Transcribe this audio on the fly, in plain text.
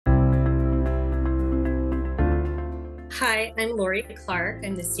Hi, I'm Laurie Clark.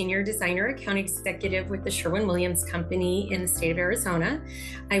 I'm the Senior Designer Account Executive with the Sherwin-Williams Company in the state of Arizona.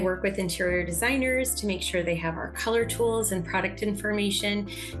 I work with interior designers to make sure they have our color tools and product information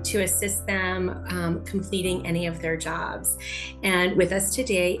to assist them completing any of their jobs. And with us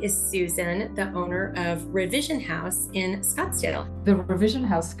today is Susan, the owner of ReVISION House in Scottsdale. The ReVISION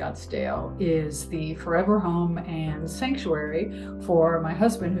House Scottsdale is the forever home and sanctuary for my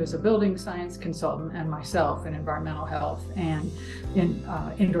husband, who's a building science consultant, and myself, an environmental health and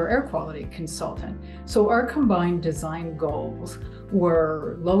indoor air quality consultant. So our combined design goals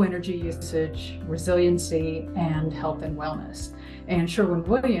were low energy usage, resiliency, and health and wellness. And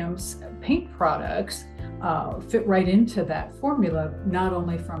Sherwin-Williams paint products fit right into that formula, not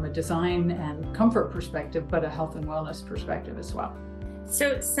only from a design and comfort perspective, but a health and wellness perspective as well.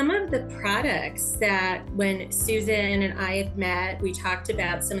 So some of the products that when Susan and I had met, we talked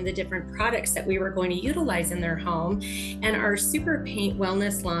about some of the different products that we were going to utilize in their home. And our Super Paint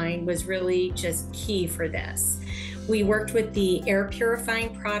Wellness line was really just key for this. We worked with the air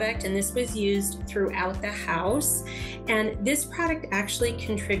purifying product, and this was used throughout the house. And this product actually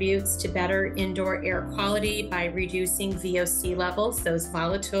contributes to better indoor air quality by reducing VOC levels, those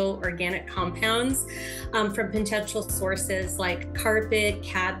volatile organic compounds, from potential sources like carpet,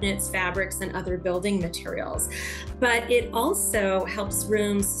 cabinets, fabrics, and other building materials. But it also helps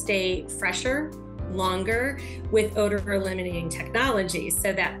rooms stay fresher, longer with odor eliminating technology.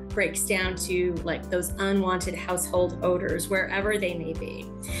 So that breaks down to like those unwanted household odors wherever they may be.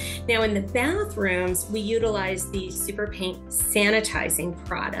 Now in the bathrooms, we utilize the Super Paint sanitizing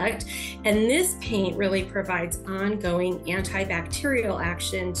product. And this paint really provides ongoing antibacterial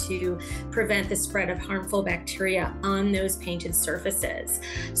action to prevent the spread of harmful bacteria on those painted surfaces.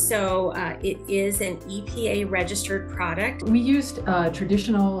 So it is an EPA registered product. We used a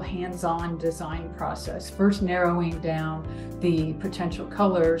traditional hands-on design process, first narrowing down the potential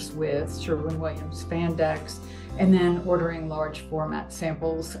colors with Sherwin-Williams spandex, and then ordering large format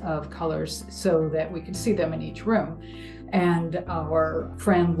samples of colors so that we could see them in each room. And our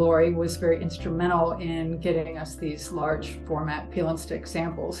friend Laurie was very instrumental in getting us these large format peel and stick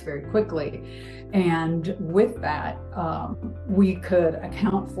samples very quickly. And with that, we could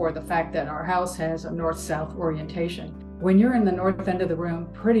account for the fact that our house has a north-south orientation. When you're in the north end of the room,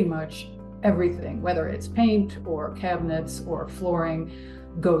 pretty much everything, whether it's paint or cabinets or flooring,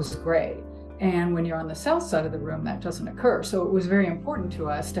 goes gray. And when you're on the south side of the room, that doesn't occur. So it was very important to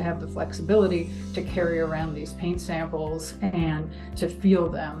us to have the flexibility to carry around these paint samples and to feel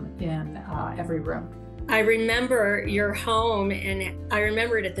them in every room. I remember your home, and I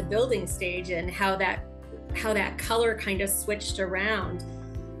remember it at the building stage and how that color kind of switched around.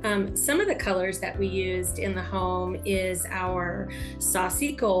 Some of the colors that we used in the home is our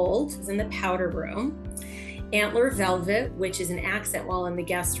saucy gold in the powder room, antler velvet, which is an accent wall in the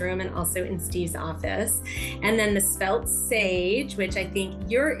guest room and also in Steve's office, and then the spelt sage, which I think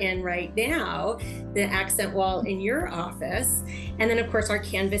you're in right now, the accent wall in your office, and then of course our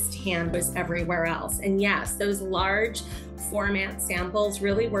canvas tan was everywhere else. And yes, those large format samples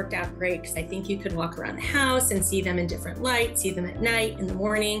really worked out great because I think you could walk around the house and see them in different lights, see them at night, in the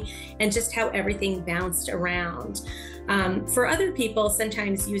morning, and just how everything bounced around. For other people,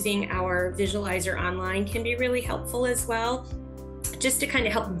 sometimes using our visualizer online can be really helpful as well, just to kind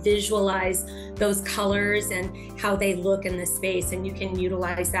of help visualize those colors and how they look in the space. And you can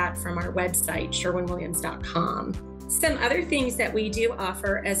utilize that from our website, sherwinwilliams.com. Some other things that we do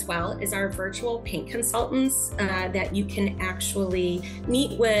offer as well is our virtual paint consultants that you can actually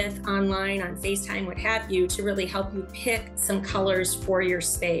meet with online on FaceTime, what have you, to really help you pick some colors for your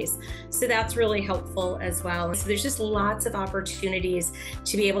space. So that's really helpful as well. So there's just lots of opportunities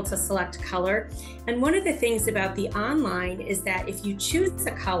to be able to select color. And one of the things about the online is that if you choose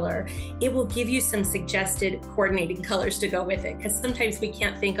a color, it will give you some suggested coordinating colors to go with it, because sometimes we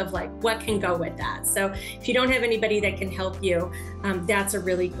can't think of like what can go with that. So if you don't have anybody that can help you, that's a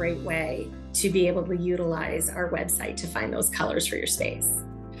really great way to be able to utilize our website to find those colors for your space.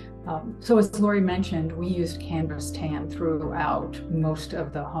 So as Laurie mentioned, we used canvas tan throughout most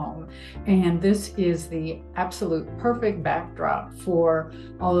of the home. And this is the absolute perfect backdrop for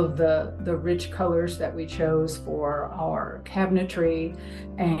all of the rich colors that we chose for our cabinetry,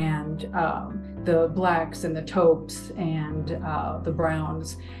 and the blacks and the taupes and the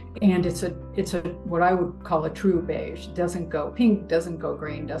browns. And it's a what I would call a true beige. It doesn't go pink, doesn't go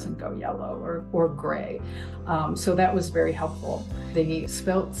green, doesn't go yellow or gray. So that was very helpful. The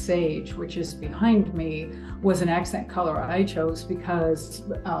spelt sage, which is behind me, was an accent color I chose because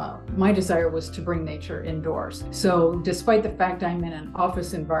my desire was to bring nature indoors. So despite the fact I'm in an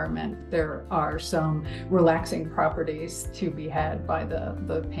office environment, there are some relaxing properties to be had by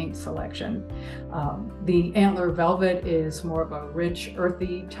the paint selection. The antler velvet is more of a rich,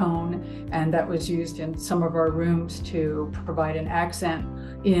 earthy tone, and that was used in some of our rooms to provide an accent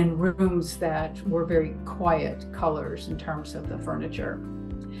in rooms that were very quiet colors in terms of the furniture.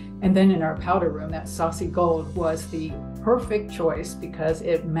 And then in our powder room, that saucy gold was the perfect choice because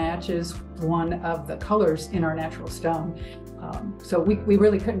it matches one of the colors in our natural stone. So we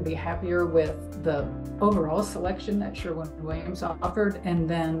really couldn't be happier with the overall selection that Sherwin-Williams offered, and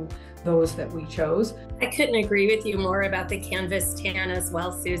then those that we chose. I couldn't agree with you more about the canvas tan as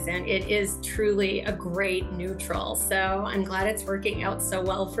well, Susan. It is truly a great neutral. So I'm glad it's working out so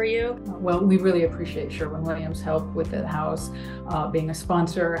well for you. Well, we really appreciate Sherwin-Williams' help with the house, being a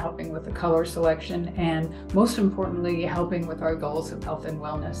sponsor, helping with the color selection, and most importantly, helping with our goals of health and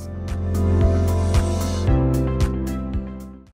wellness.